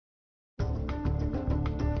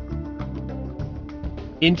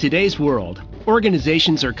In today's world,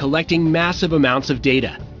 organizations are collecting massive amounts of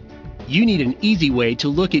data. You need an easy way to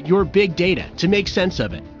look at your big data to make sense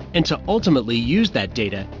of it, and to ultimately use that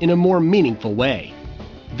data in a more meaningful way.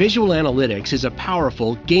 Visual Analytics is a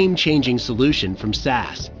powerful, game-changing solution from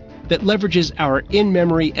SAS that leverages our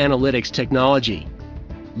in-memory analytics technology,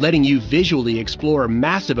 letting you visually explore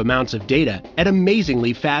massive amounts of data at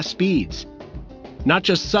amazingly fast speeds. Not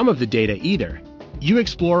just some of the data either. You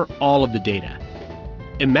explore all of the data.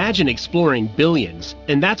 Imagine exploring billions,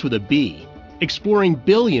 and that's with a B, exploring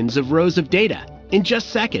billions of rows of data in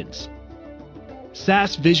just seconds.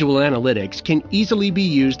 SAS Visual Analytics can easily be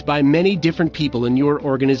used by many different people in your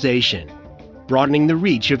organization, broadening the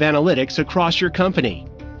reach of analytics across your company,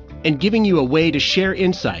 and giving you a way to share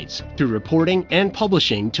insights through reporting and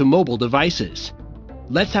publishing to mobile devices.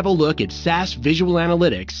 Let's have a look at SAS Visual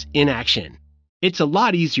Analytics in action. It's a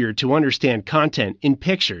lot easier to understand content in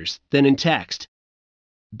pictures than in text.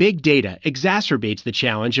 Big data exacerbates the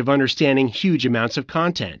challenge of understanding huge amounts of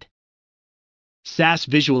content. SAS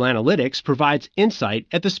Visual Analytics provides insight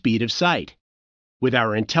at the speed of sight. With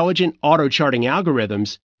our intelligent auto-charting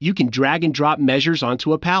algorithms, you can drag and drop measures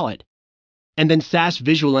onto a palette. And then SAS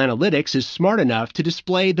Visual Analytics is smart enough to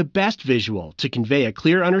display the best visual to convey a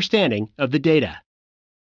clear understanding of the data.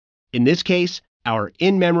 In this case, our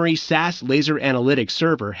in-memory SAS laser analytics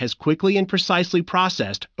server has quickly and precisely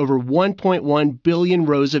processed over 1.1 billion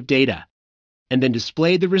rows of data, and then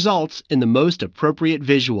displayed the results in the most appropriate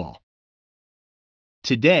visual.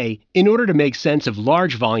 Today, in order to make sense of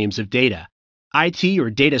large volumes of data, IT or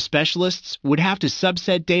data specialists would have to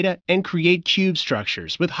subset data and create cube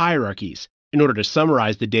structures with hierarchies in order to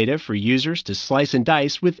summarize the data for users to slice and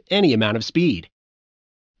dice with any amount of speed.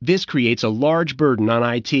 This creates a large burden on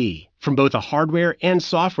IT from both a hardware and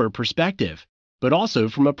software perspective, but also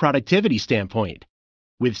from a productivity standpoint.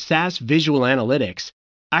 With SAS Visual Analytics,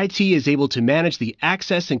 IT is able to manage the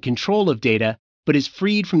access and control of data, but is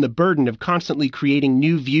freed from the burden of constantly creating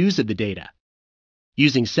new views of the data.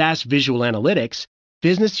 Using SAS Visual Analytics,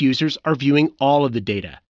 business users are viewing all of the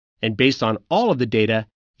data, and based on all of the data,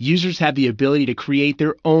 users have the ability to create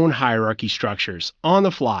their own hierarchy structures on the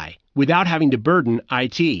fly without having to burden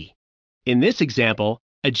IT. In this example,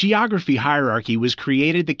 a geography hierarchy was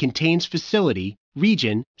created that contains facility,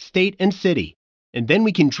 region, state, and city, and then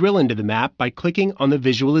we can drill into the map by clicking on the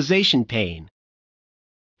visualization pane.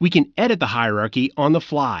 We can edit the hierarchy on the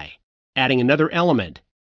fly, adding another element,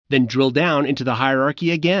 then drill down into the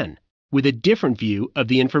hierarchy again with a different view of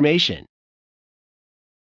the information.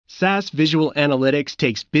 SAS Visual Analytics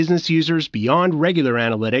takes business users beyond regular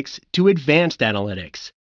analytics to advanced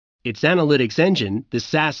analytics. Its analytics engine, the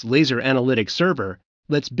SAS Laser Analytics Server,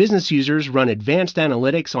 lets business users run advanced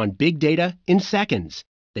analytics on big data in seconds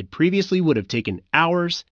that previously would have taken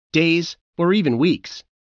hours, days, or even weeks.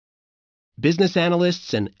 Business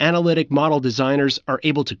analysts and analytic model designers are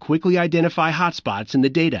able to quickly identify hotspots in the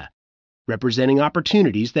data, representing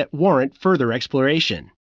opportunities that warrant further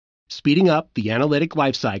exploration, speeding up the analytic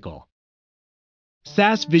lifecycle.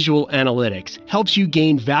 SAS Visual Analytics helps you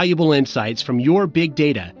gain valuable insights from your big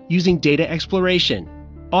data using data exploration,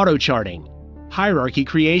 auto-charting, hierarchy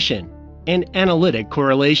creation, and analytic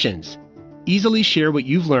correlations. Easily share what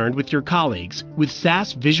you've learned with your colleagues with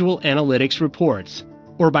SAS Visual Analytics reports,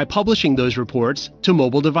 or by publishing those reports to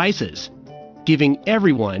mobile devices, giving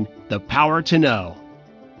everyone the power to know.